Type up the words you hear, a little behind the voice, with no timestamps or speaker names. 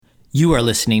You are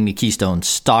listening to Keystone's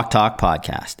Stock Talk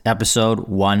Podcast, episode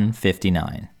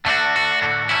 159.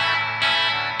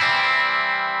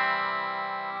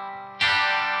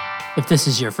 If this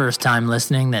is your first time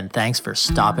listening, then thanks for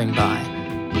stopping by.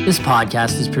 This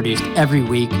podcast is produced every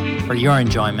week for your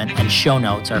enjoyment, and show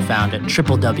notes are found at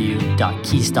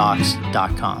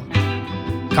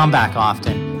www.keystocks.com. Come back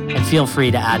often, and feel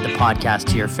free to add the podcast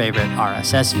to your favorite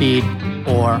RSS feed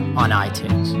or on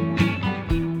iTunes.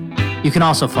 You can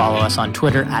also follow us on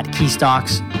Twitter at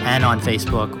Keystocks and on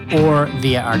Facebook or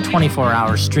via our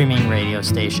 24-hour streaming radio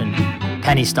station,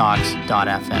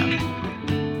 pennystocks.fm.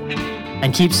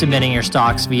 And keep submitting your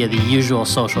stocks via the usual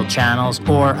social channels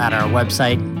or at our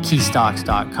website,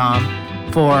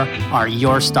 keystocks.com, for our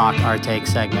Your Stock Our Take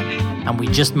segment. And we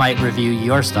just might review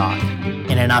your stock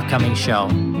in an upcoming show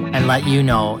and let you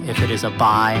know if it is a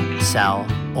buy, sell,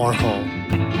 or hold.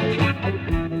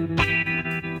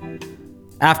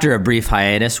 After a brief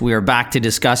hiatus, we are back to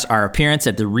discuss our appearance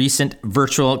at the recent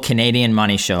virtual Canadian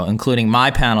Money Show, including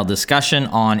my panel discussion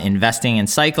on investing in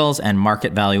cycles and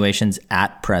market valuations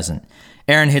at present.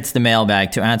 Aaron hits the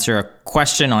mailbag to answer a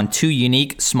question on two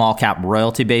unique small-cap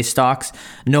royalty-based stocks,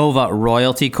 Nova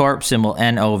Royalty Corp, symbol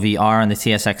NOVR on the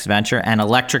TSX Venture, and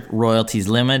Electric Royalties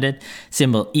Limited,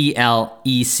 symbol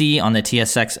ELEC on the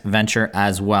TSX Venture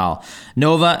as well.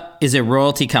 Nova is a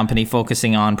royalty company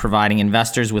focusing on providing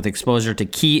investors with exposure to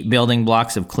key building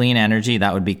blocks of clean energy,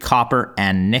 that would be copper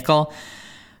and nickel.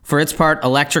 For its part,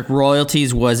 Electric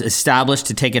Royalties was established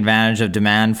to take advantage of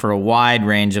demand for a wide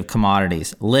range of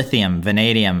commodities: lithium,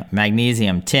 vanadium,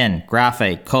 magnesium, tin,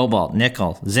 graphite, cobalt,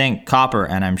 nickel, zinc, copper,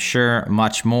 and I'm sure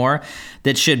much more,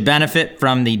 that should benefit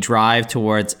from the drive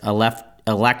towards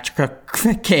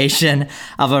electrification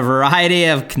of a variety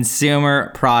of consumer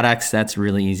products, that's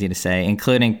really easy to say,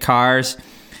 including cars,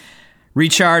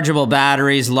 rechargeable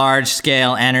batteries,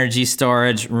 large-scale energy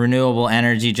storage, renewable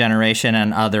energy generation,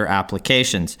 and other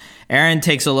applications. Aaron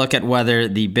takes a look at whether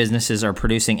the businesses are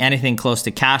producing anything close to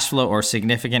cash flow or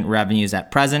significant revenues at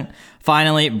present.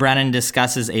 Finally, Brennan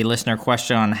discusses a listener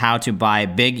question on how to buy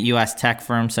big U.S. tech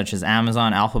firms such as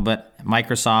Amazon, Alphabet,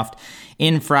 Microsoft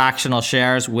in fractional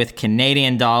shares with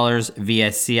Canadian dollars via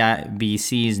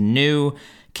CIBC's new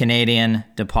Canadian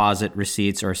Deposit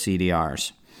Receipts, or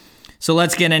CDRs. So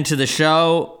let's get into the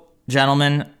show.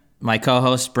 Gentlemen, my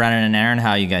co-hosts, Brennan and Aaron,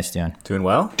 how are you guys doing? Doing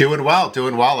well. Doing well.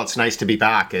 It's nice to be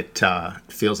back. It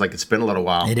feels like it's been a little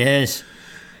while. It is.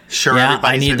 Sure, yeah,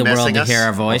 everybody's I need been the world missing to us. hear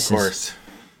our voices. Of course.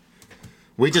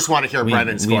 We just want to hear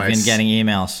Brennan's voice. We've been getting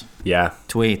emails. Yeah.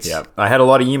 Tweets. Yeah. I had a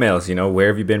lot of emails, where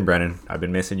have you been, Brennan? I've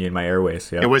been missing you in my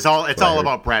airways. Yeah. It's all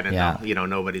about Brennan, yeah. though.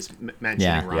 Nobody's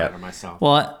mentioning Ryan or myself.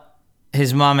 Well,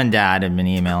 his mom and dad have been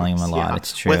emailing him a lot. Yeah.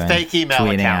 It's true. With fake email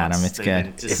tweeting accounts. At him. It's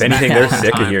good. If anything, they're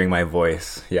sick of hearing my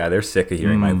voice. Yeah, they're sick of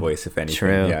hearing my voice, if anything.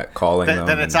 True. Yeah, calling them.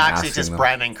 Then it's actually just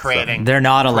Brennan creating. They're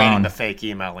not alone. The fake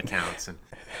email accounts.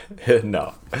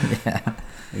 No. Yeah.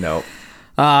 No.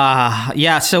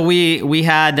 So we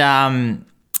had in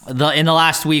the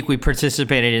last week we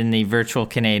participated in the virtual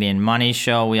Canadian Money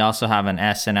Show. We also have an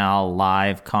SNL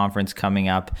live conference coming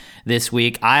up this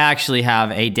week. I actually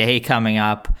have a day coming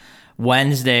up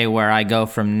Wednesday where I go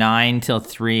from 9 till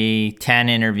 3, 10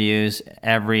 interviews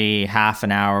every half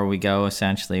an hour we go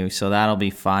essentially. So that'll be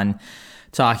fun,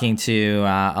 talking to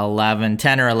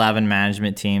 10 or 11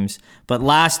 management teams. But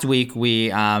last week we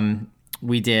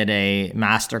did a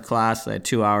masterclass, a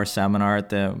 2-hour seminar at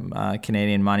the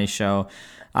Canadian Money Show.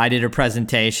 I did a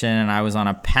presentation and I was on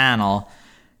a panel.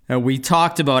 We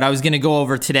talked about, I was going to go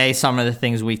over today some of the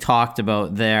things we talked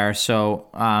about there. So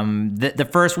one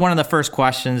of the first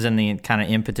questions and the kind of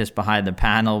impetus behind the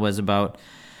panel was about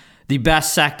the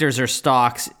best sectors or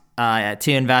stocks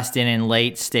to invest in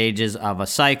late stages of a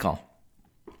cycle.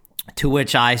 To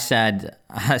which I said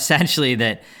essentially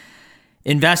that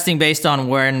investing based on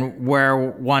where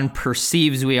one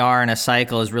perceives we are in a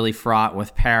cycle is really fraught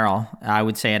with peril. I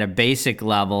would say at a basic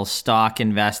level, stock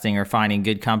investing or finding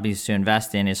good companies to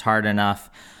invest in is hard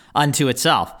enough unto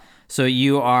itself. So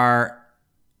you are,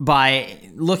 by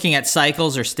looking at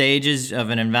cycles or stages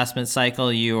of an investment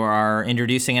cycle, you are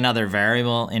introducing another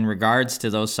variable in regards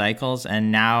to those cycles.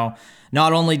 And now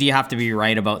not only do you have to be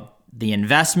right about the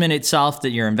investment itself that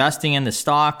you're investing in, the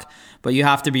stock, but you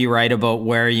have to be right about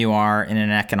where you are in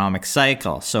an economic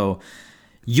cycle. So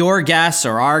your guess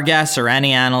or our guess or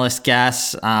any analyst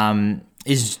guess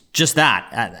is just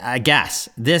that, a guess.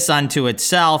 This unto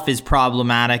itself is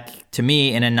problematic to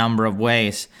me in a number of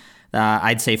ways.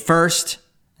 I'd say first,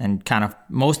 and kind of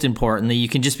most importantly, you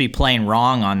can just be plain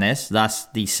wrong on this. Thus,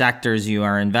 the sectors you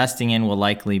are investing in will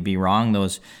likely be wrong.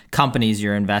 Those companies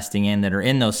you're investing in that are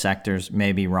in those sectors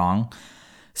may be wrong.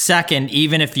 Second,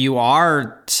 even if you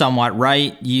are somewhat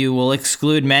right, you will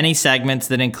exclude many segments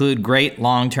that include great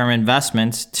long-term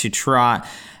investments to try,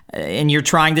 and you're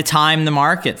trying to time the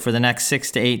market for the next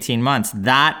 6 to 18 months.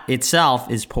 That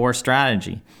itself is poor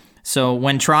strategy. So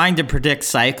when trying to predict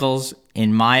cycles,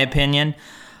 in my opinion,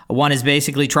 one is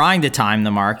basically trying to time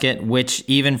the market, which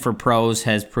even for pros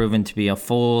has proven to be a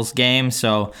fool's game.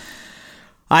 So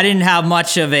I didn't have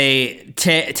much of a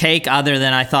take other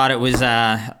than I thought it was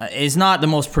is not the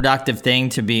most productive thing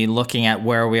to be looking at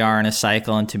where we are in a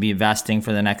cycle and to be investing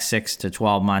for the next 6 to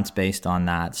 12 months based on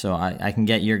that. So I can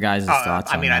get your guys'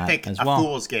 thoughts on that. I think as a well.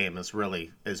 fool's game is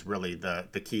really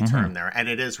the key term there, and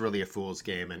it is really a fool's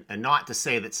game. And not to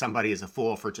say that somebody is a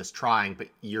fool for just trying, but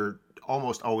you're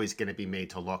almost always going to be made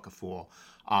to look a fool.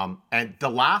 And the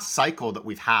last cycle that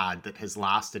we've had that has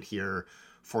lasted here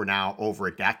for now over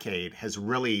a decade has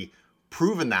really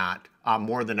proven that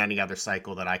more than any other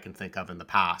cycle that I can think of in the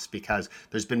past, because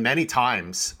there's been many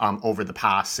times over the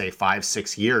past, say,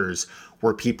 5-6 years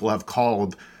where people have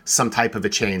called some type of a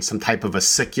change, some type of a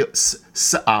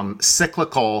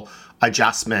cyclical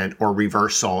adjustment or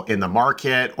reversal in the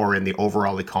market or in the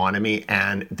overall economy,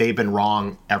 and they've been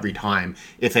wrong every time.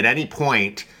 If at any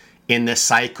point in this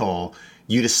cycle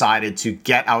you decided to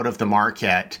get out of the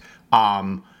market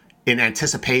in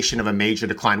anticipation of a major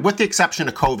decline, with the exception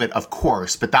of COVID, of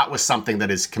course, but that was something that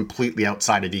is completely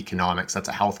outside of economics. That's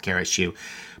a healthcare issue.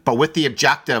 But with the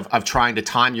objective of trying to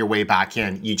time your way back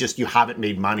in, you haven't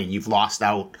made money. You've lost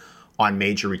out on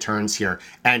major returns here.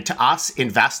 And to us,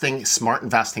 smart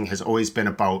investing has always been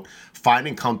about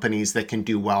finding companies that can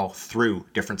do well through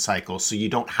different cycles, so you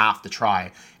don't have to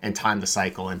try and time the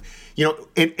cycle. And,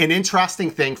 an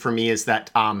interesting thing for me is that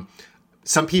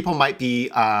some people might be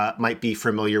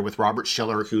familiar with Robert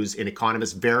Shiller, who's an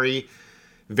economist, very,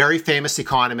 very famous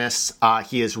economist.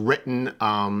 He has written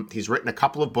a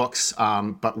couple of books,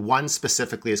 but one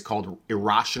specifically is called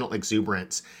Irrational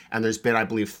Exuberance. And there's been, I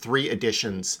believe, 3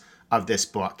 editions of this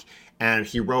book. And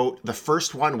he wrote, the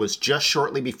first one was just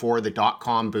shortly before the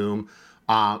dot-com boom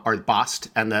or bust.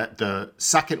 And the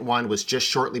second one was just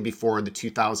shortly before the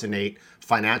 2008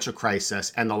 financial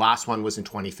crisis. And the last one was in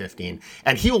 2015.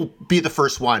 And he will be the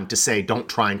first one to say, don't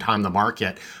try and time the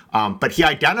market. But he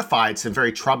identified some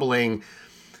very troubling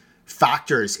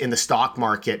factors in the stock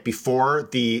market before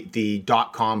the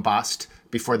dot-com bust,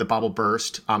 before the bubble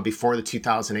burst, before the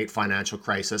 2008 financial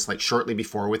crisis, like shortly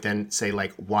before, within, say,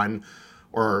 like 1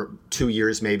 or 2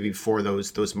 years maybe before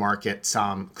those markets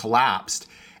collapsed.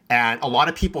 And a lot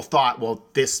of people thought, well,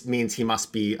 this means he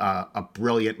must be a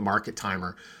brilliant market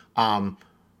timer.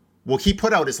 Well, he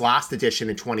put out his last edition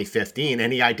in 2015,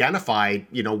 and he identified,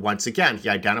 once again,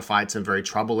 some very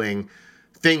troubling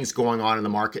things going on in the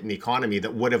market and the economy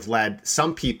that would have led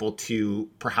some people to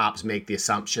perhaps make the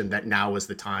assumption that now is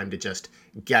the time to just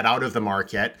get out of the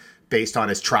market based on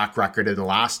his track record in the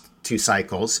last 2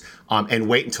 cycles, and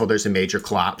wait until there's a major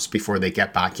collapse before they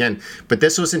get back in. But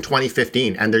this was in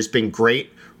 2015, and there's been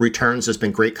great returns. There's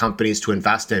been great companies to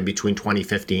invest in between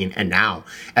 2015 and now.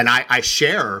 And I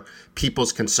share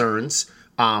people's concerns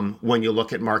when you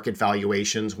look at market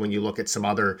valuations, when you look at some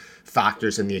other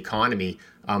factors in the economy.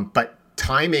 But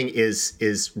timing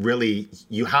is really,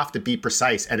 you have to be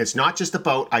precise. And it's not just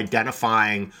about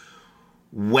identifying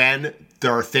when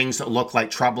there are things that look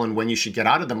like trouble and when you should get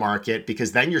out of the market,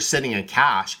 because then you're sitting in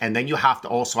cash, and then you have to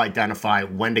also identify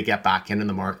when to get back into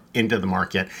the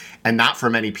market. And that, for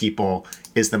many people,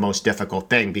 is the most difficult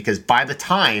thing, because by the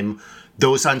time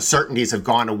those uncertainties have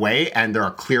gone away and there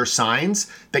are clear signs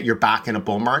that you're back in a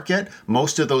bull market,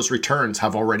 most of those returns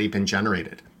have already been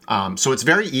generated. So it's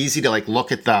very easy to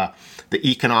look at the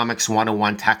Economics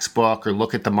 101 textbook or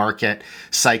look at the market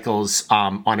cycles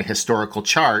on a historical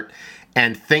chart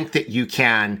and think that you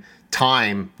can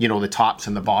time, the tops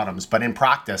and the bottoms. But in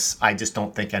practice, I just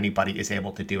don't think anybody is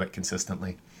able to do it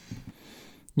consistently.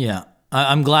 Yeah.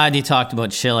 I'm glad you talked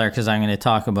about Shiller, because I'm going to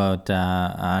talk about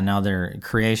another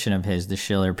creation of his, the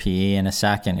Shiller PE, in a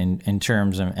second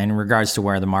in regards to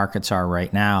where the markets are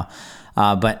right now.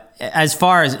 But as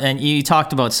far as, and you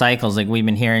talked about cycles, like we've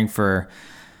been hearing for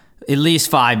at least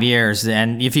 5 years.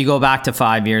 And if you go back to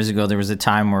 5 years ago, there was a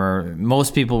time where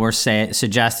most people were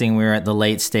suggesting we were at the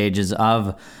late stages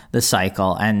of the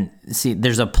cycle. And see,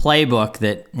 there's a playbook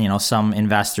that, some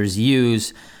investors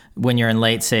use. When you're in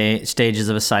late stages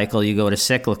of a cycle, you go to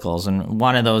cyclicals. And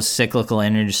one of those cyclical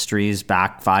industries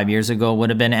back 5 years ago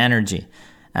would have been energy.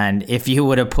 And if you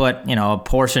would have put, a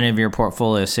portion of your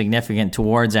portfolio significant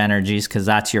towards energies, because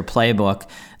that's your playbook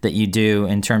that you do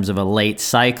in terms of a late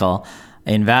cycle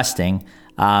investing,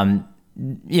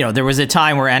 there was a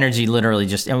time where energy literally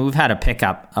just, and we've had a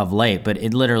pickup of late, but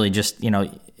it literally just,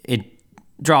 it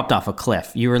dropped off a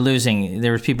cliff. There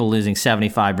were people losing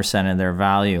 75% of their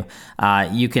value.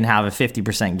 You can have a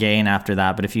 50% gain after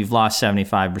that, but if you've lost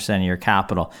 75% of your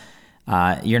capital,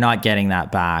 you're not getting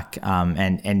that back.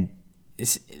 And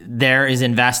there is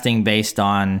investing based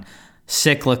on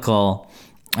cyclical,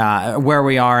 where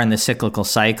we are in the cyclical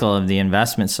cycle of the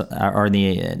investments or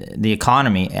the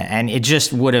economy, and it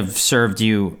just would have served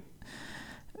you.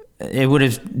 It would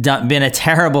have been a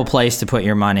terrible place to put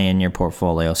your money in your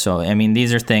portfolio. So, I mean,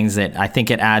 these are things that I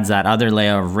think it adds that other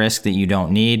layer of risk that you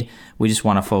don't need. We just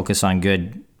want to focus on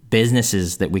good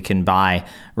businesses that we can buy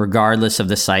regardless of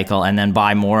the cycle, and then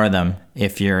buy more of them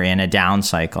if you're in a down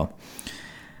cycle,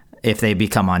 if they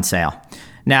become on sale.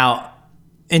 Now,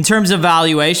 in terms of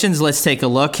valuations, let's take a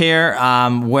look here.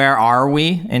 Where are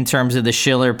we in terms of the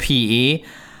Shiller PE?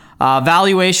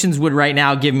 Valuations would right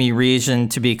now give me reason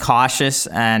to be cautious,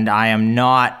 and I am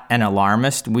not an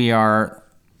alarmist. We are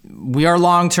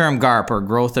long-term GARP, or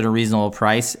growth at a reasonable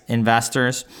price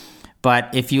investors.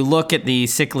 But if you look at the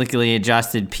cyclically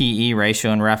adjusted PE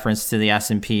ratio in reference to the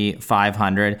S&P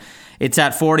 500, it's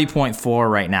at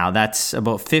 40.4 right now. That's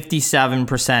about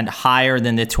 57% higher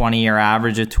than the 20-year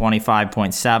average of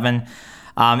 25.7.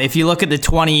 If you look at the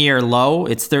 20-year low,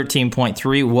 it's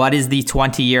 13.3. What is the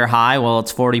 20-year high? Well,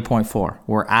 it's 40.4.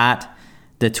 We're at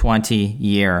the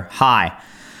 20-year high.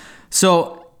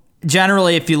 So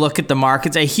generally, if you look at the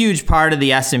markets, a huge part of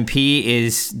the S&P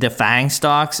is the FANG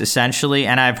stocks, essentially.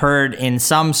 And I've heard in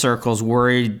some circles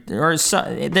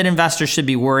that investors should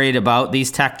be worried about these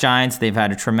tech giants. They've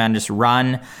had a tremendous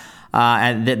run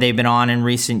that they've been on in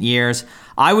recent years.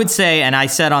 I would say, and I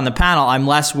said on the panel, I'm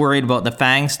less worried about the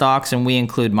FANG stocks, and we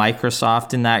include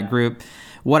Microsoft in that group.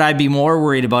 What I'd be more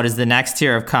worried about is the next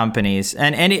tier of companies.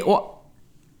 Below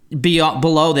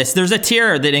this, there's a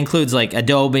tier that includes like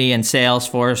Adobe and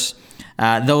Salesforce,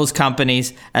 those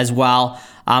companies as well.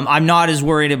 I'm not as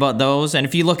worried about those. And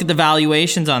if you look at the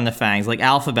valuations on the FANGs, like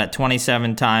Alphabet,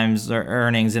 27 times their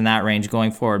earnings in that range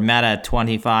going forward, Meta,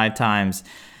 25 times,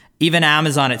 even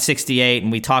Amazon at 68,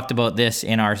 and we talked about this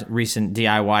in our recent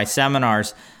DIY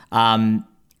seminars,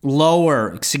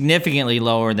 significantly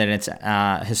lower than its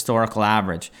historical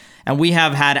average. And we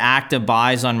have had active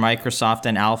buys on Microsoft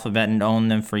and Alphabet and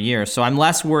owned them for years. So I'm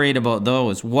less worried about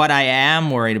those. What I am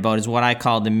worried about is what I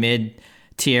call the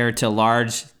mid-tier to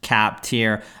large cap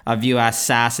tier of U.S.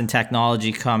 SaaS and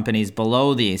technology companies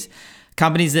below these.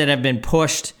 Companies that have been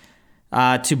pushed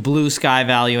to blue sky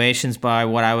valuations by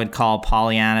what I would call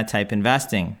Pollyanna type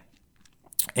investing.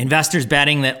 Investors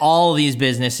betting that all of these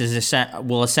businesses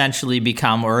will essentially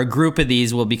become, or a group of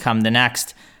these will become, the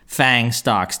next FANG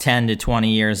stocks 10 to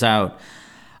 20 years out.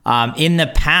 In the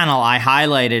panel, I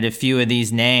highlighted a few of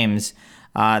these names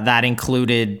that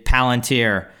included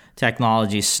Palantir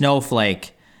Technologies,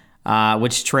 Snowflake,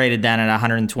 which traded then at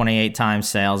 128 times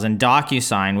sales, and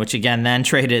DocuSign, which again then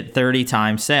traded at 30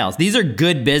 times sales. These are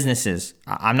good businesses.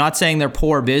 I'm not saying they're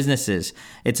poor businesses.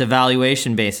 It's a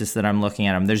valuation basis that I'm looking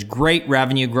at them. There's great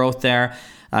revenue growth there,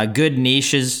 good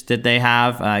niches that they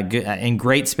have, in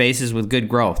great spaces with good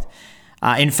growth.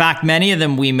 In fact, many of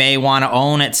them we may want to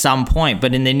own at some point,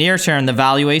 but in the near term, the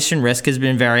valuation risk has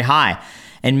been very high.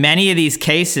 In many of these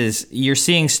cases, you're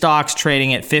seeing stocks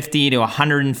trading at 50 to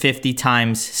 150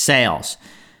 times sales.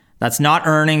 That's not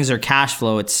earnings or cash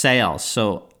flow, it's sales.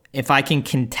 So if I can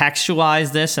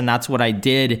contextualize this, and that's what I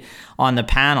did on the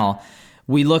panel,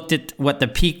 we looked at what the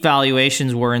peak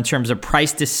valuations were in terms of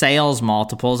price to sales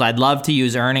multiples. I'd love to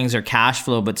use earnings or cash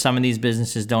flow, but some of these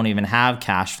businesses don't even have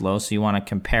cash flow, so you want to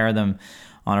compare them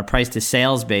on a price to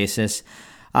sales basis.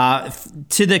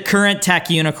 To the current tech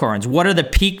unicorns, what are the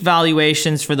peak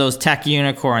valuations for those tech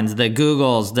unicorns, the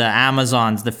Googles, the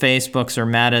Amazons, the Facebooks or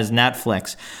Metas,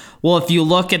 Netflix? Well, if you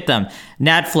look at them,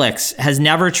 Netflix has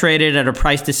never traded at a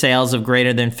price to sales of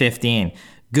greater than 15.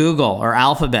 Google or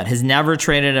Alphabet has never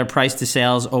traded at a price to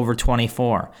sales over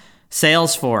 24.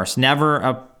 Salesforce, never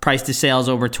a price to sales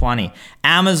over 20.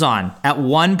 Amazon at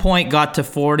one point got to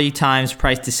 40 times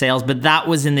price to sales, but that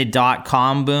was in the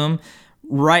 .com boom.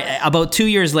 Right about 2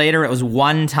 years later, it was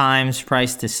 1 times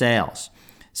price to sales.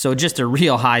 So just a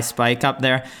real high spike up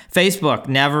there. Facebook,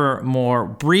 never more,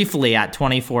 briefly at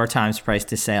 24 times price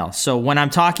to sales. So when I'm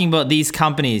talking about these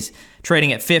companies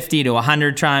trading at 50 to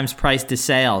 100 times price to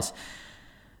sales,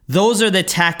 those are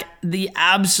the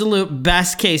absolute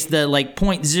best case, the like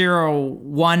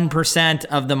 0.01%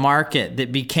 of the market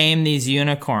that became these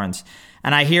unicorns.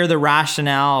 And I hear the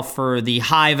rationale for the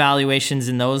high valuations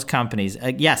in those companies.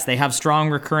 Yes, they have strong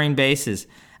recurring bases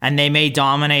and they may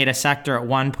dominate a sector at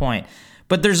one point.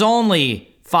 But there's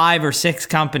only 5 or 6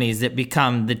 companies that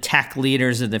become the tech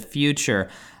leaders of the future.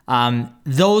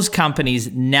 Those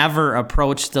companies never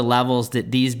approached the levels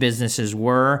that these businesses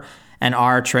were and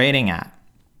are trading at.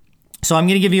 So I'm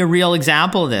going to give you a real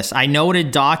example of this. I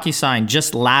noted DocuSign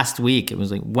just last week. It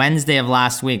was like Wednesday of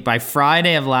last week. By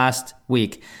Friday of last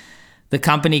week, the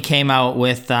company came out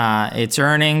with its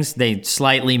earnings. They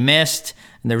slightly missed.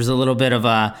 And there was a little bit of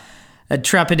a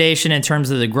trepidation in terms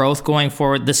of the growth going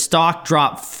forward. The stock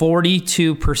dropped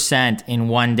 42% in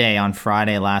one day on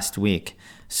Friday last week.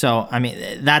 So, I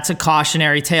mean, that's a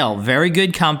cautionary tale. Very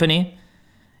good company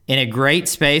in a great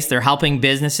space. They're helping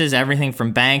businesses, everything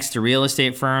from banks to real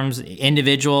estate firms,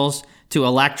 individuals, to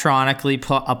electronically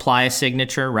apply a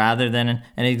signature rather than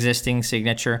an existing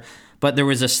signature. But there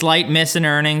was a slight miss in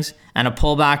earnings and a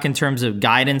pullback in terms of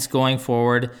guidance going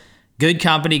forward. Good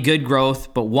company, good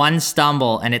growth, but one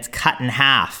stumble and it's cut in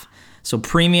half. So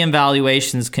premium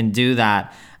valuations can do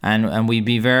that. And we'd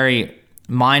be very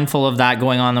mindful of that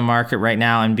going on in the market right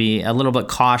now and be a little bit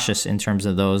cautious in terms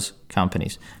of those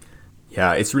companies.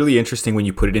 Yeah, it's really interesting when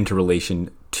you put it into relation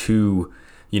to,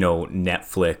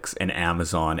 Netflix and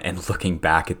Amazon and looking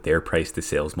back at their price to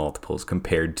sales multiples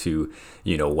compared to,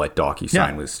 what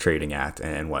DocuSign was trading at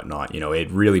and whatnot.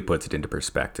 It really puts it into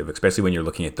perspective, especially when you're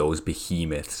looking at those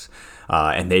behemoths.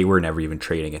 And they were never even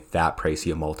trading at that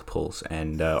pricey of multiples.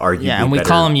 And arguably and we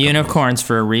call them unicorns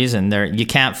for a reason. You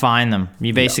can't find them.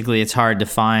 It's hard to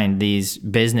find these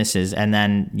businesses. And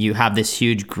then you have this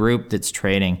huge group that's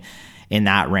trading in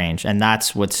that range. And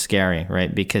that's what's scary,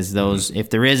 right? Because those, if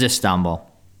there is a stumble,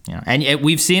 and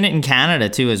we've seen it in Canada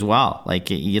too as well.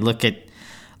 Like you look at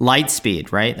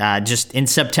Lightspeed, right? Just in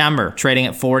September, trading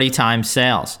at 40 times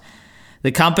sales.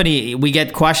 The company, we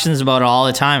get questions about it all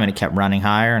the time, and it kept running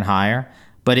higher and higher.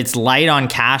 But it's light on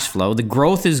cash flow. The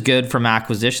growth is good from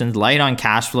acquisitions, light on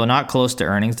cash flow, not close to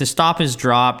earnings. The stock has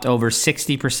dropped over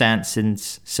 60%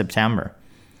 since September.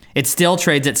 It still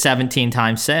trades at 17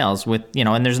 times sales with,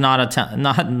 and there's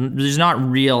there's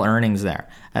not real earnings there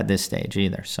at this stage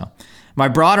either. So my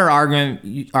broader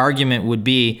argument would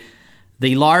be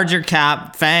the larger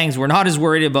cap FANGs, we're not as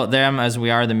worried about them as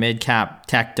we are the mid cap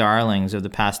tech darlings of the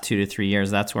past 2 to 3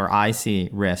 years. That's where I see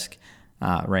risk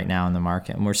right now in the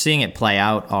market. And we're seeing it play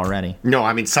out already. No,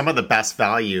 I mean, some of the best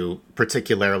value,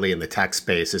 particularly in the tech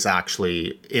space, is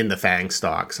actually in the FANG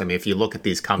stocks. I mean, if you look at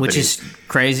these companies... Which is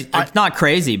crazy. It's not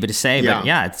crazy, but to say,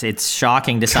 but it's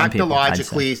shocking to some people.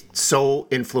 Technologically, so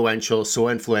influential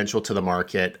to the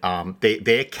market.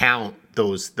 They account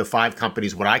the 5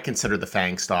 companies, what I consider the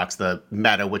FANG stocks, the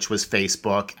Meta, which was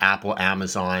Facebook, Apple,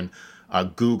 Amazon,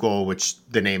 Google, which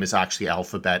the name is actually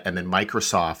Alphabet, and then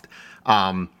Microsoft.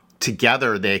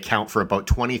 Together, they account for about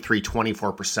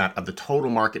 24% of the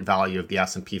total market value of the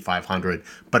S&P 500,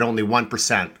 but only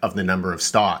 1% of the number of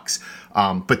stocks.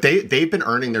 But they've been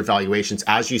earning their valuations,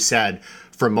 as you said,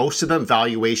 for most of them,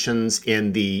 valuations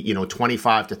in the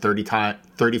 25 to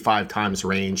 35 times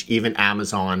range. Even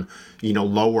Amazon,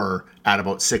 lower at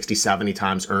about 60, 70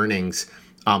 times earnings.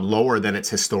 Lower than its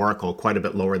historical, quite a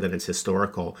bit lower than its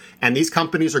historical. And these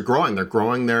companies are growing. They're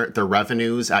growing their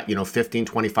revenues at 15,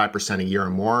 25% a year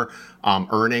or more,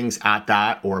 earnings at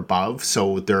that or above.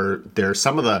 So they're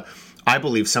some of the, I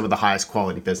believe, some of the highest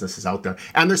quality businesses out there.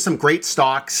 And there's some great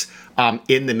stocks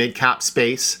in the mid cap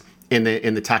space, in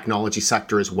the technology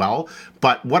sector as well.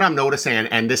 But what I'm noticing,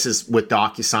 and this is with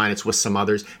DocuSign, it's with some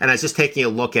others, and I was just taking a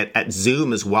look at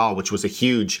Zoom as well, which was a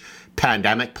huge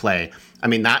pandemic play. I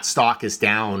mean, that stock is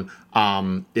down.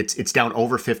 It's down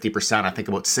over 50%, I think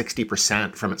about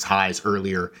 60% from its highs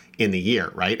earlier in the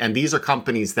year, right? And these are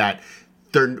companies that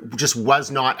there just was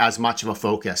not as much of a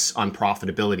focus on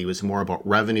profitability. It was more about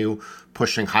revenue,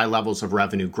 pushing high levels of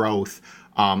revenue growth,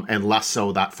 and less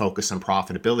so that focus on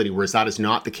profitability, whereas that is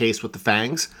not the case with the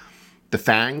FANGs. The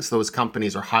FANGs, those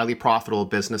companies are highly profitable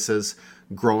businesses,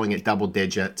 growing at double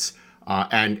digits,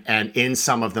 and in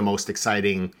some of the most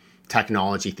exciting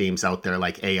technology themes out there,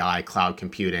 like AI, cloud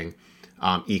computing,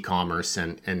 e-commerce,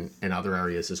 and other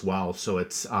areas as well. So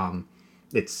it's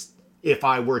if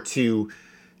I were to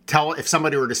if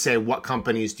somebody were to say, what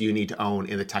companies do you need to own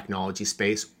in the technology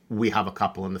space, we have a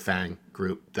couple in the FANG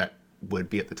group that would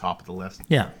be at the top of the list.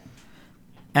 Yeah.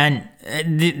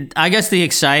 And I guess the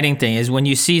exciting thing is when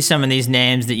you see some of these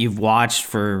names that you've watched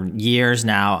for years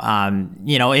now,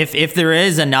 if there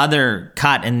is another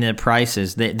cut in the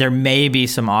prices, there may be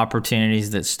some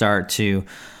opportunities that start to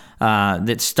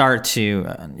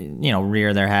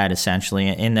rear their head essentially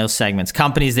in those segments.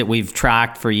 Companies that we've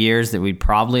tracked for years that we'd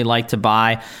probably like to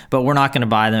buy, but we're not going to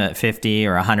buy them at 50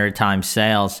 or 100 times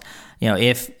sales.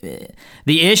 If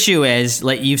the issue is,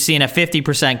 like, you've seen a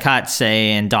 50% cut,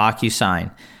 say, in DocuSign,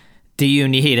 do you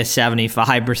need a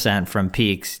 75% from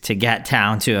peaks to get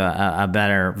down to a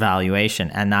better valuation?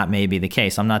 And that may be the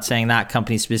case. I'm not saying that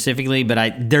company specifically,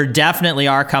 but there definitely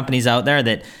are companies out there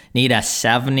that need a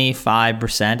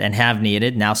 75% and have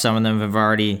needed. Now, some of them have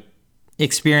already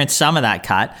experienced some of that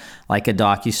cut, like a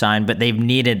DocuSign, but they've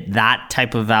needed that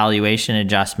type of valuation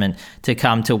adjustment to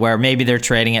come to where maybe they're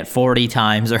trading at 40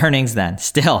 times earnings. Then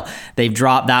still they've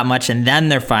dropped that much, and then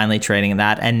they're finally trading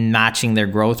that and matching their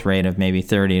growth rate of maybe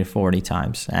 30 to 40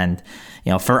 times. And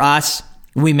for us,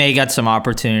 we may get some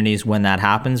opportunities when that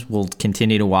happens. We'll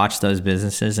continue to watch those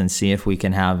businesses and see if we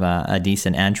can have a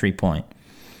decent entry point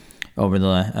over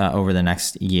the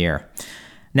next year.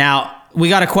 Now, we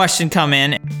got a question come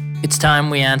in. It's time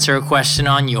we answer a question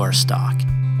on your stock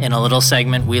in a little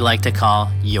segment we like to call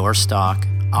Your Stock,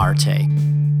 Our Take.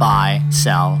 Buy,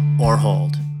 sell, or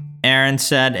hold. Aaron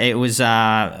said it was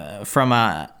from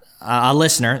a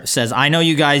listener. Says, I know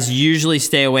you guys usually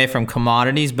stay away from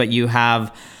commodities, but you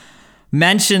have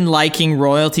mentioned liking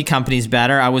royalty companies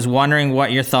better. I was wondering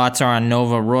what your thoughts are on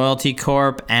Nova Royalty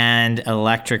Corp and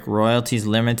Electric Royalties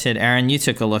Limited. Aaron, you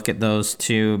took a look at those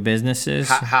two businesses.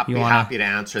 Happy to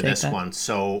answer this one.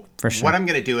 So what I'm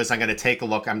going to do is I'm going to take a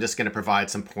look. I'm just going to provide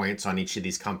some points on each of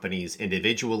these companies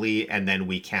individually, and then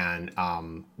we can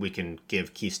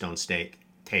give Keystone's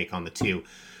take on the two.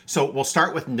 So we'll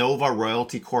start with Nova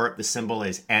Royalty Corp. The symbol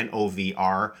is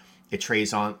NOVR. It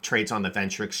trades on the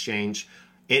Venture Exchange.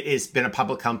 It has been a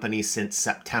public company since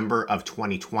September of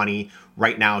 2020.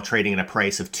 Right now, trading at a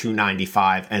price of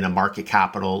 $295 and a market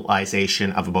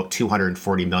capitalization of about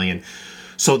 $240 million.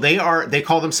 So they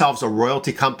call themselves a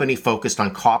royalty company focused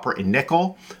on copper and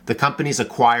nickel. The company's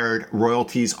acquired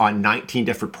royalties on 19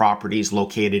 different properties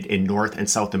located in North and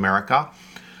South America.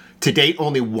 To date,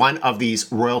 only one of these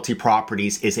royalty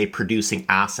properties is a producing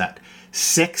asset.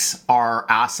 Six of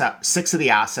the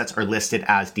assets are listed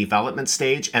as development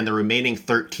stage, and the remaining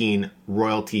 13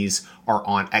 royalties are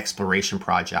on exploration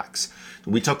projects.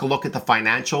 We took a look at the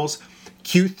financials.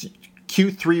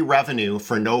 Q3 revenue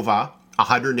for Nova,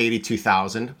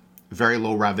 $182,000, very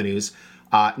low revenues.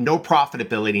 No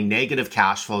profitability, negative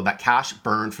cash flow. That cash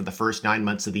burn for the first 9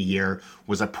 months of the year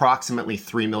was approximately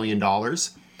 $3 million,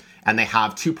 and they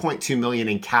have $2.2 million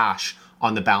in cash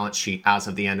on the balance sheet as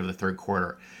of the end of the third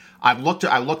quarter. I looked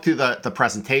through the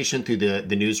presentation, through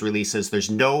the news releases.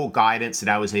 There's no guidance that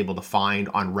I was able to find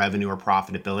on revenue or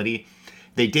profitability.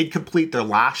 They did complete their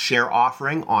last share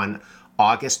offering on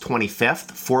August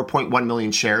 25th, 4.1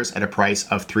 million shares at a price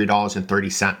of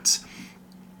 $3.30.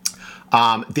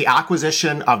 The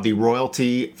acquisition of the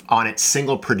royalty on its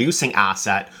single producing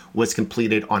asset was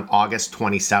completed on August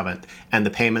 27th, and the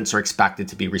payments are expected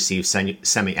to be received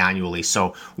semi-annually.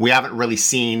 So we haven't really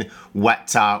seen what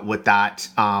that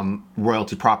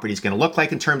royalty property is going to look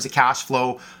like in terms of cash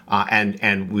flow,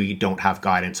 and we don't have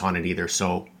guidance on it either.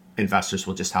 So investors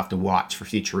will just have to watch for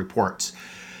future reports.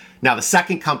 Now, the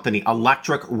second company,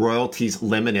 Electric Royalties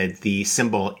Limited, the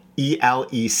symbol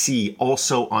ELEC,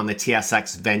 also on the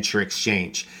TSX Venture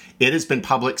Exchange. It has been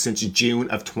public since June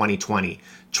of 2020.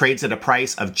 Trades at a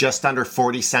price of just under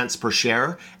 40 cents per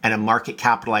share and a market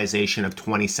capitalization of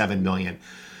 $27 million.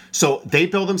 So they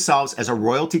bill themselves as a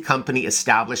royalty company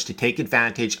established to take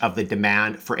advantage of the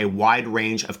demand for a wide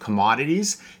range of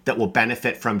commodities that will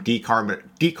benefit from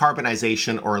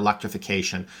decarbonization or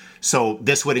electrification. So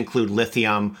this would include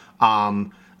lithium,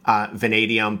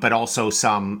 vanadium, but also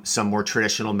some more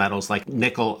traditional metals like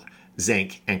nickel,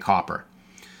 zinc, and copper.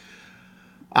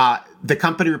 The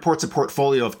company reports a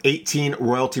portfolio of 18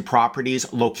 royalty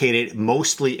properties located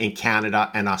mostly in Canada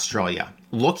and Australia.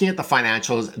 Looking at the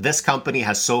financials, this company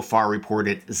has so far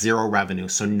reported zero revenue,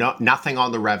 so nothing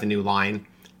on the revenue line.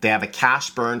 They have a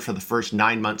cash burn for the first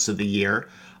 9 months of the year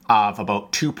of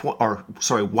about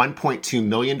 $1.2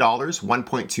 million,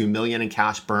 $1.2 million in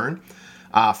cash burn.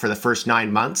 For the first 9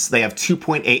 months. They have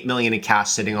 $2.8 million in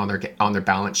cash sitting on their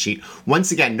balance sheet.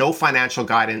 Once again, no financial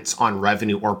guidance on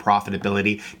revenue or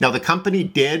profitability. Now, the company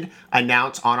did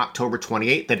announce on October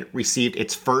 28th that it received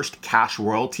its first cash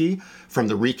royalty from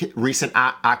the recent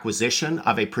acquisition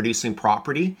of a producing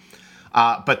property,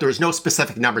 but there's no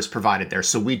specific numbers provided there,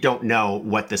 so we don't know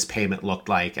what this payment looked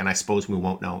like, and I suppose we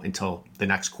won't know until the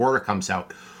next quarter comes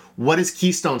out. What is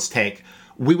Keystone's take?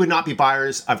 We would not be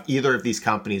buyers of either of these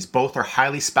companies. Both are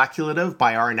highly speculative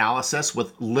by our analysis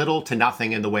with little to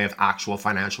nothing in the way of actual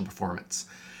financial performance.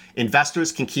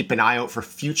 Investors can keep an eye out for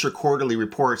future quarterly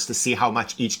reports to see how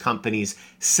much each company's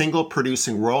single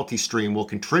producing royalty stream will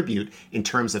contribute in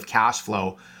terms of cash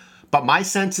flow. But my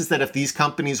sense is that if these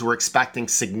companies were expecting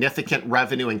significant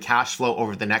revenue and cash flow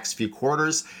over the next few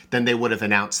quarters, then they would have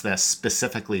announced this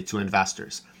specifically to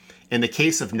investors. In the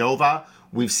case of Nova,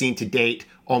 we've seen to date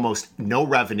almost no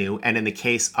revenue. And in the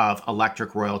case of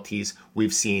Electric Royalties,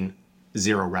 we've seen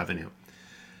zero revenue.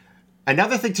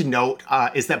 Another thing to note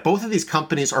is that both of these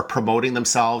companies are promoting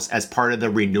themselves as part of the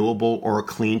renewable or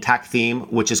clean tech theme,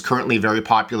 which is currently very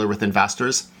popular with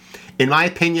investors. In my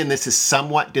opinion, this is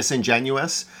somewhat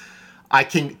disingenuous. I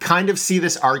can kind of see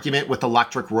this argument with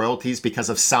Electric Royalties because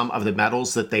of some of the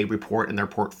metals that they report in their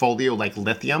portfolio, like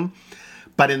lithium.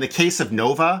 But in the case of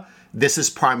Nova, this is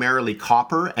primarily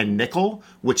copper and nickel,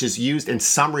 which is used in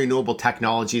some renewable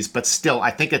technologies, but still,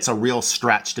 I think it's a real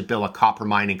stretch to build a copper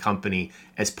mining company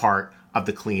as part of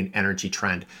the clean energy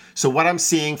trend. So what I'm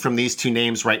seeing from these two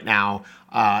names right now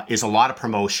is a lot of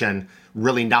promotion,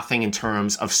 really nothing in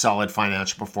terms of solid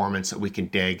financial performance that we can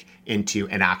dig into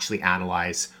and actually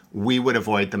analyze. We would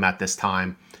avoid them at this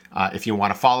time. If you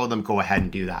want to follow them, go ahead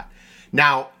and do that.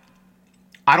 Now,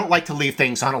 I don't like to leave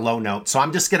things on a low note, so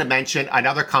I'm just going to mention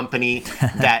another company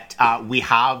that we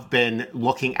have been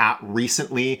looking at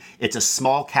recently. It's a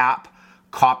small cap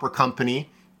copper company.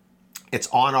 It's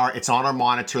on our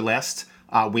monitor list.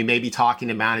 We may be talking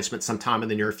to management sometime in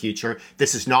the near future.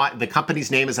 This is not, the company's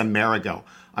name is Amerigo.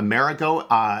 Amerigo,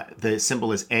 the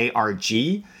symbol is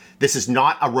ARG. This is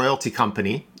not a royalty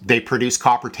company. They produce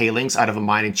copper tailings out of a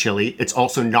mine in Chile. It's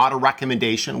also not a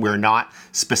recommendation. We're not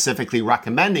specifically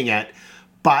recommending it,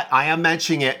 but I am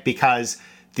mentioning it because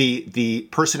the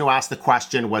person who asked the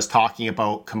question was talking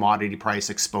about commodity price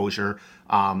exposure,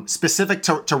 specific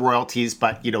to royalties.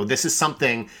 But this is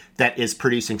something that is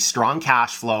producing strong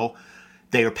cash flow.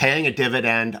 They are paying a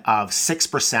dividend of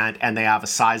 6%, and they have a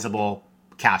sizable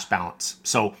cash balance.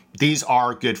 So these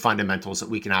are good fundamentals that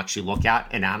we can actually look at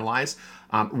and analyze.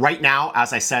 Right now,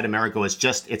 as I said, Amerigo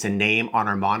it's a name on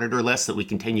our monitor list that we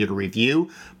continue to review.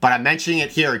 But I'm mentioning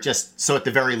it here just so at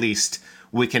the very least,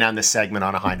 we can end this segment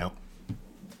on a high note.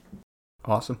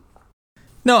 Awesome.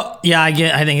 No, yeah, I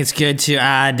think it's good to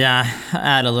add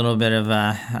a little bit of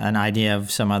an idea of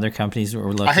some other companies that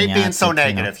we're looking at. I hate being so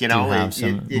negative, do have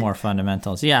some more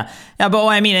fundamentals. Yeah, but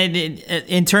I mean,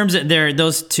 in terms of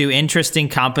those two interesting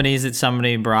companies that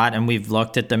somebody brought, and we've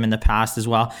looked at them in the past as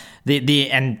well.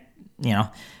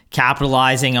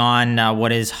 Capitalizing on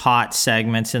what is hot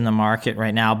segments in the market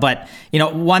right now. But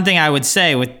one thing I would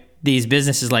say with these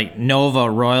businesses like Nova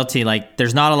Royalty, like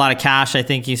there's not a lot of cash, I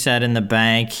think you said, in the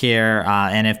bank here.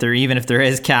 And if there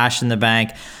is cash in the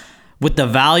bank, with the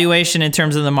valuation in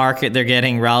terms of the market, they're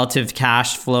getting relative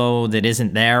cash flow that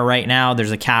isn't there right now.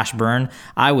 There's a cash burn.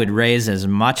 I would raise as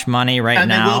much money right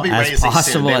now as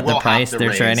possible at the price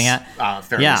they're trading at.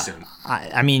 Fairly soon.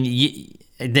 I mean,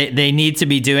 They need to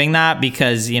be doing that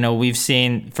because, we've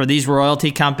seen for these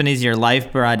royalty companies, your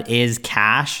lifeblood is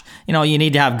cash. You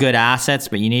need to have good assets,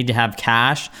 but you need to have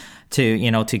cash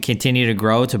to continue to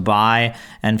grow, to buy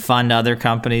and fund other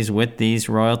companies with these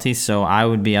royalties. So I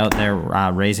would be out there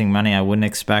raising money. I would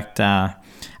expect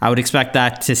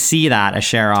that to see a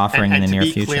share offering in the near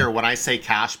future. And to be clear, when I say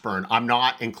cash burn, I'm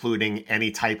not including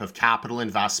any type of capital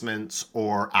investments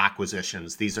or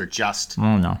acquisitions. These are just,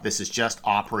 This is just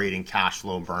operating cash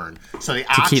flow burn. So the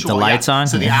to keep the lights on?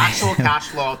 So the actual cash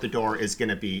flow out the door is going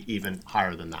to be even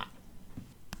higher than that.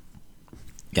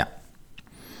 Yeah.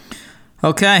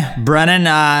 Okay, Brennan,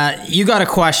 you got a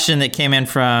question that came in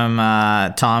from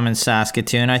Tom in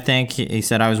Saskatoon, I think. He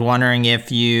said, I was wondering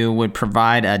if you would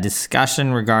provide a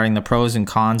discussion regarding the pros and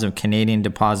cons of Canadian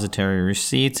depository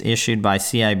receipts issued by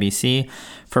CIBC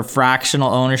for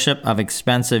fractional ownership of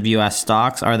expensive U.S.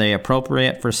 stocks. Are they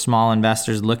appropriate for small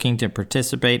investors looking to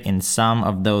participate in some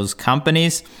of those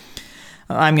companies?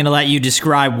 I'm going to let you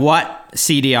describe what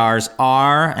CDRs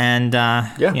are and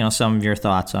some of your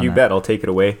thoughts on that. You bet. I'll take it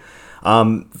away.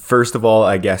 First of all,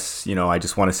 I guess, I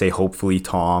just want to say hopefully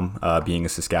Tom, being a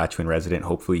Saskatchewan resident,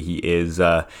 hopefully he is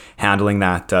handling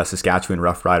that Saskatchewan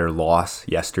Rough Rider loss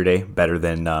yesterday better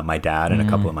than my dad and a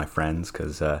couple of my friends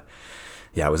because, it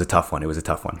was a tough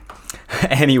one.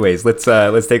 Anyways, let's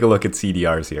take a look at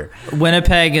CDRs here.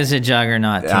 Winnipeg is a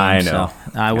juggernaut team. I know.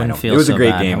 So I wouldn't feel so bad. It was a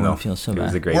great game, though. It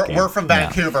was a great game. We're from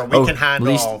Vancouver. We can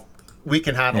handle... We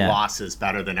can handle losses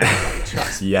better than anybody.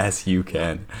 Yes, you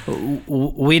can.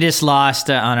 We just lost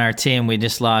on our team. We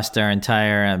just lost our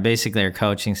entire, basically our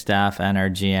coaching staff and our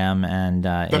GM and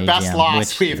AGM. The best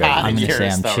loss we've had in years.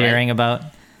 I'm cheering about.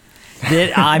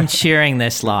 I'm cheering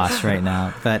this loss right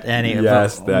now. But anyway,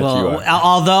 yes, you are.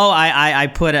 Although I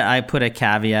put a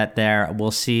caveat there. We'll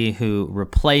see who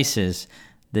replaces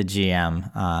the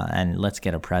GM, and let's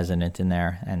get a president in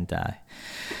there and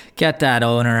get that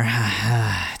owner.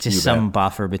 Just some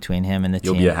buffer between him and the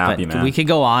team. You'll be a happy man. We could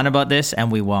go on about this,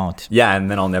 and we won't. Yeah, and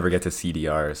then I'll never get to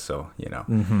CDRs, so,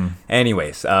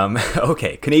 Anyways,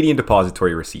 okay, Canadian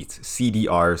Depository Receipts,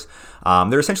 CDRs.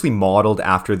 They're essentially modeled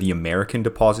after the American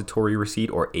Depository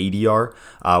Receipt, or ADR,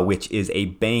 which is a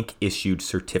bank-issued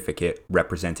certificate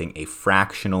representing a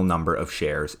fractional number of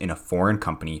shares in a foreign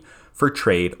company for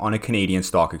trade on a Canadian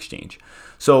stock exchange.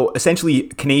 So essentially,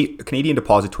 Canadian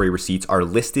depository receipts are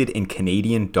listed in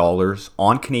Canadian dollars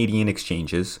on Canadian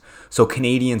exchanges. So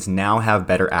Canadians now have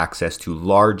better access to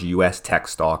large US tech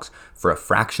stocks for a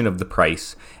fraction of the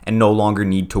price and no longer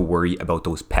need to worry about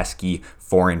those pesky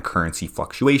foreign currency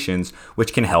fluctuations,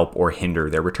 which can help or hinder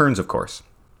their returns, of course.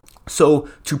 So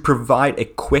to provide a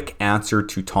quick answer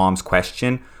to Tom's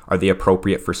question, are they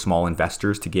appropriate for small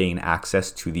investors to gain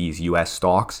access to these US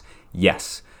stocks?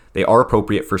 Yes. They are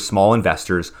appropriate for small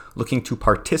investors looking to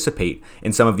participate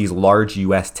in some of these large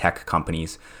US tech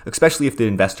companies, especially if the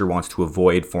investor wants to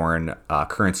avoid foreign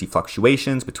currency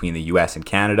fluctuations between the US and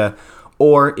Canada,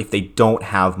 or if they don't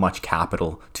have much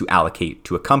capital to allocate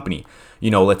to a company.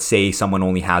 Let's say someone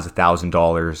only has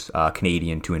 $1,000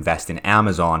 Canadian to invest in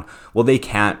Amazon. Well, they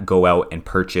can't go out and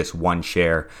purchase one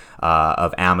share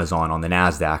of Amazon on the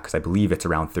NASDAQ because I believe it's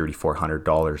around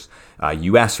 $3,400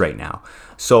 US right now.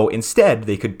 So instead,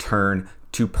 they could turn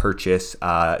to purchase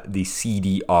the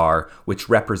CDR, which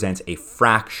represents a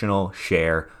fractional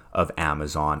share of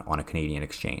Amazon on a Canadian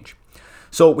exchange.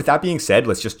 So with that being said,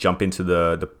 let's just jump into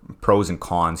the pros and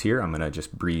cons here. I'm going to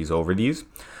just breeze over these.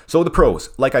 So the pros,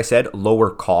 like I said, lower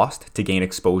cost to gain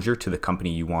exposure to the company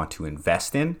you want to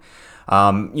invest in.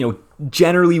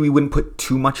 Generally we wouldn't put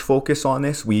too much focus on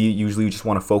this. We usually just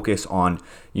want to focus on,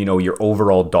 your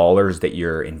overall dollars that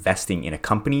you're investing in a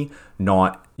company,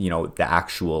 not, the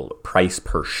actual price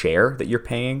per share that you're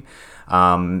paying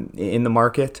in the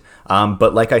market.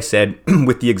 But like I said,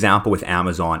 with the example with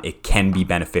Amazon, it can be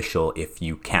beneficial if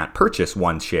you can't purchase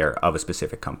one share of a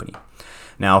specific company.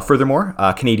 Now, furthermore,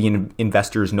 Canadian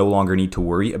investors no longer need to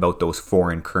worry about those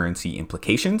foreign currency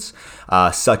implications,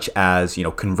 such as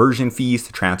conversion fees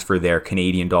to transfer their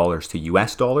Canadian dollars to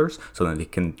US dollars, so that they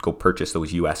can go purchase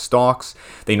those US stocks.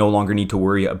 They no longer need to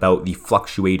worry about the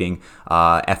fluctuating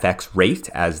FX rate,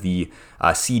 as the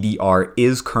CDR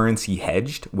is currency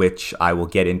hedged, which I will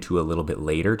get into a little bit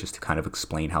later just to kind of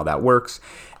explain how that works.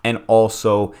 And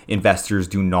also, investors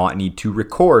do not need to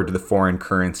record the foreign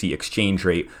currency exchange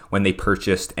rate when they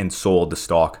purchased and sold the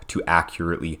stock to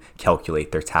accurately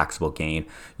calculate their taxable gain.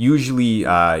 Usually,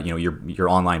 your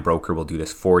online broker will do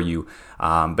this for you,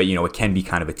 but it can be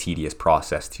kind of a tedious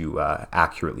process to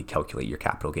accurately calculate your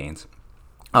capital gains.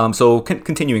 So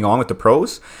continuing on with the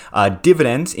pros,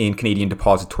 dividends in Canadian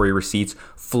depository receipts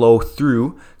flow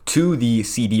through to the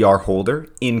CDR holder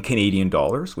in Canadian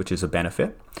dollars, which is a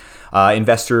benefit.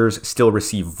 Investors still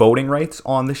receive voting rights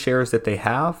on the shares that they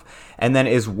have. And then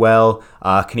as well,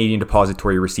 Canadian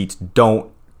depository receipts don't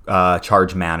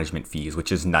charge management fees,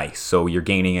 which is nice. So you're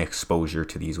gaining exposure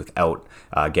to these without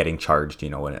getting charged,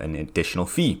 an additional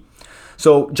fee.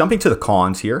 So jumping to the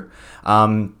cons here.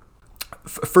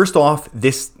 First off,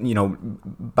 this,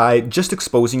 by just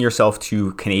exposing yourself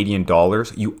to Canadian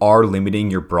dollars, you are limiting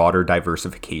your broader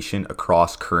diversification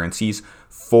across currencies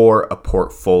for a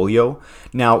portfolio.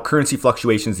 Now, currency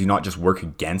fluctuations do not just work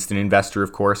against an investor,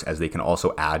 of course, as they can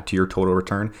also add to your total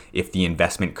return if the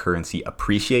investment currency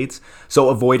appreciates. So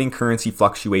avoiding currency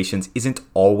fluctuations isn't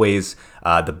always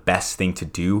the best thing to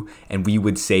do. And we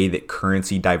would say that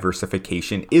currency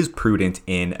diversification is prudent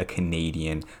in a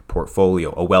Canadian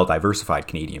portfolio, a well-diversified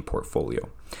Canadian portfolio.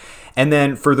 And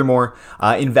then furthermore,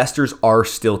 investors are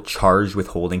still charged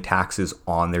withholding taxes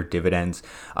on their dividends.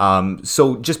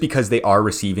 So just because they are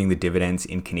receiving the dividends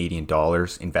in Canadian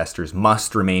dollars, investors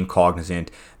must remain cognizant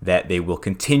that they will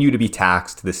continue to be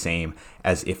taxed the same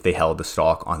as if they held the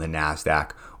stock on the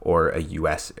NASDAQ or a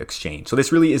US exchange. So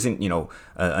this really isn't,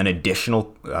 an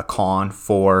additional con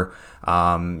for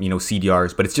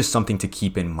CDRs, but it's just something to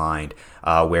keep in mind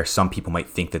where some people might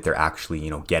think that they're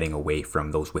actually, getting away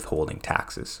from those withholding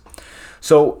taxes.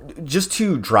 So just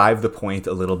to drive the point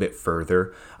a little bit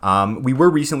further, we were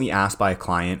recently asked by a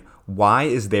client, why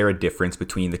is there a difference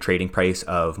between the trading price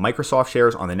of Microsoft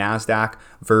shares on the NASDAQ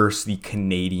versus the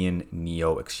Canadian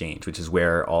NEO exchange, which is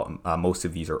where most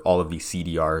of these or all of these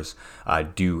CDRs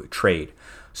do trade.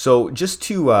 So just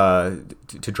to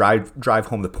drive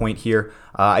home the point here,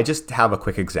 I just have a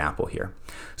quick example here.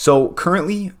 So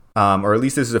currently, or at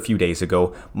least this is a few days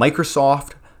ago,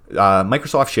 Microsoft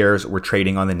shares were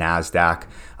trading on the NASDAQ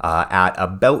at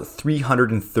about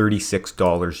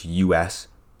 $336 US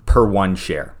per one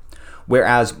share.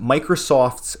 whereas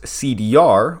Microsoft's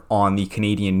CDR on the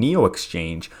Canadian NEO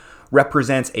Exchange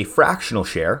represents a fractional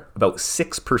share, about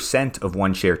 6% of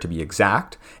one share to be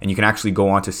exact. And you can actually go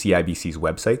onto CIBC's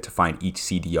website to find each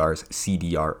CDR's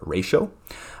CDR ratio,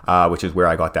 which is where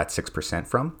I got that 6%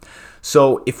 from.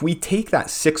 So if we take that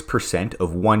 6%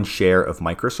 of one share of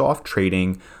Microsoft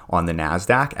trading on the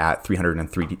NASDAQ at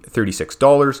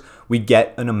 $336, we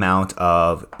get an amount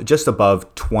of just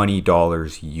above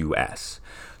 $20 US.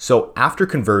 So after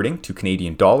converting to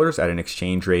Canadian dollars at an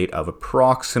exchange rate of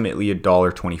approximately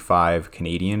 $1.25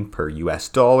 Canadian per US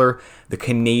dollar, the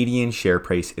Canadian share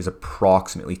price is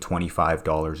approximately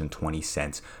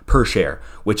 $25.20 per share,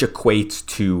 which equates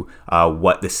to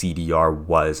what the CDR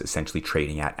was essentially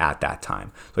trading at that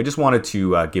time. So I just wanted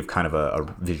to give kind of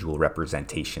a visual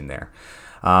representation there.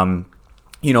 And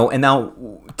now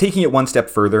taking it one step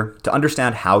further, to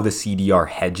understand how the CDR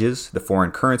hedges the foreign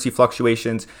currency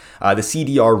fluctuations, the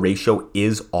CDR ratio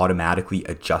is automatically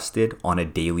adjusted on a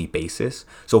daily basis.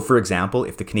 So for example,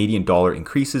 if the Canadian dollar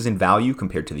increases in value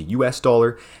compared to the US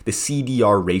dollar, the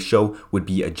CDR ratio would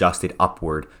be adjusted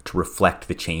upward to reflect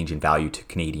the change in value to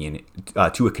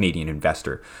a Canadian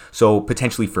investor. So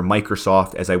potentially for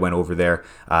Microsoft, as I went over there,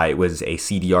 it was a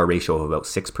CDR ratio of about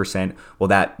 6%. Well,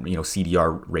 that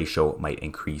CDR ratio might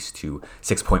increase to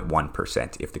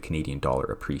 6.1% if the Canadian dollar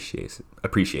appreciates.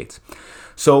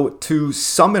 So to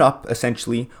sum it up,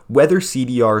 essentially, whether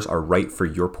CDRs are right for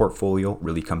your portfolio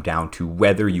really come down to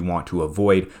whether you want to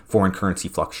avoid foreign currency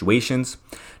fluctuations.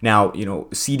 Now,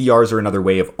 CDRs are another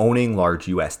way of owning large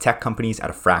US tech companies at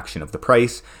a fraction of the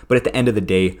price, but at the end of the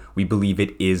day, we believe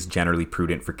it is generally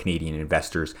prudent for Canadian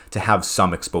investors to have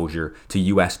some exposure to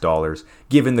US dollars,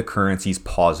 given the currency's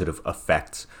positive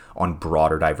effects on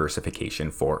broader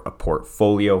diversification for a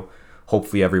portfolio.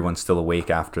 Hopefully everyone's still awake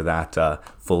after that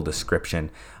full description.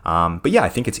 But yeah, I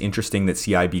think it's interesting that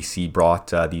CIBC brought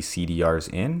these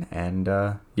CDRs in, and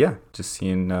just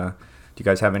seeing. Do you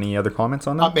guys have any other comments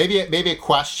on that? Maybe a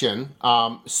question.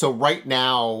 So right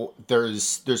now,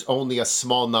 there's only a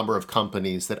small number of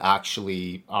companies that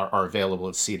actually are available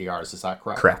as CDRs. Is that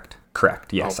correct?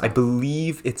 Correct. Yes, okay. I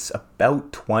believe it's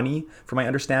about 20, from my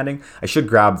understanding. I should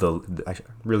grab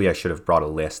I should have brought a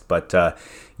list, but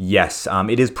yes,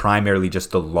 it is primarily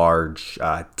just the large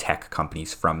tech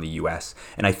companies from the U.S.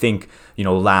 And I think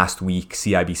last week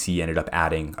CIBC ended up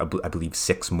adding, I believe,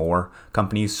 6 more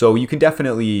companies. So you can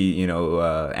definitely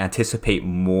anticipate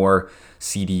more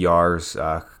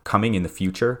CDRs coming in the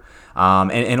future.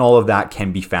 And all of that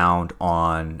can be found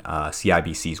on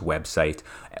CIBC's website,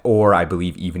 or I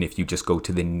believe even if you just go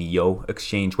to the NEO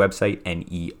Exchange website,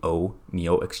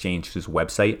 NEO Exchange's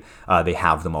website, they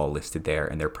have them all listed there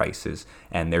and their prices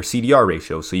and their CDR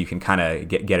ratios, so you can kind of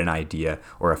get an idea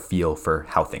or a feel for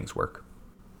how things work.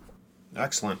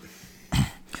 Excellent.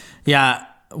 Yeah.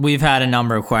 We've had a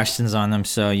number of questions on them,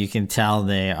 so you can tell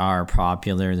they are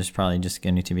popular. There's probably just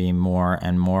going to be more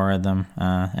and more of them.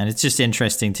 And it's just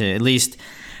interesting to at least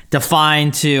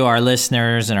define to our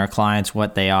listeners and our clients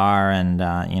what they are and,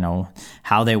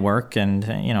 how they work. And,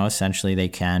 essentially they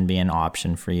can be an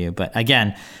option for you. But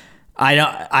again,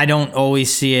 I don't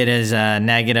always see it as a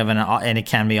negative, and it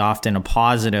can be often a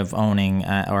positive owning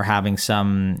or having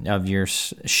some of your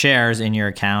shares in your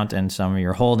account and some of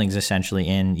your holdings essentially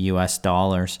in US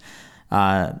dollars.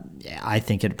 I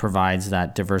think it provides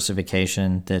that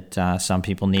diversification that some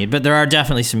people need, but there are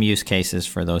definitely some use cases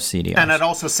for those CDRs. And I'd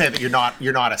also say that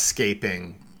you're not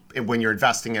escaping when you're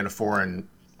investing in a foreign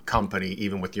company,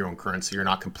 even with your own currency. You're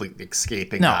not completely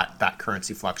escaping that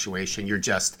currency fluctuation. You're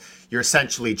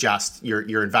essentially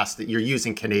you're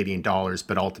using Canadian dollars,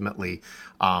 but ultimately,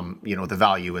 the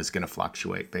value is going to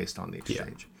fluctuate based on the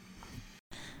exchange.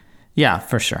 Yeah,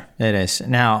 for sure. It is.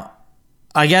 Now,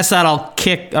 I guess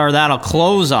that'll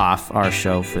close off our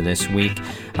show for this week.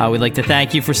 We'd like to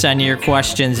thank you for sending your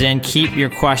questions in. Keep your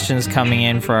questions coming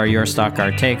in for our Your Stock,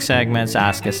 Our Take segments.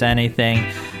 Ask us anything.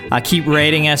 Keep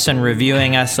rating us and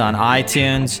reviewing us on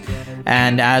iTunes.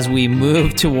 And as we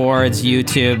move towards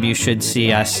YouTube, you should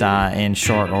see us in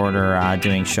short order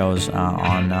doing shows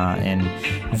in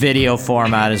video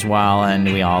format as well. And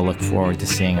we all look forward to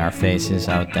seeing our faces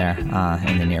out there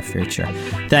in the near future.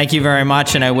 Thank you very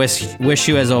much. And I wish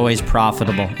you, as always,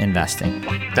 profitable investing.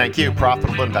 Thank you.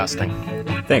 Profitable investing.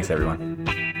 Thanks, everyone.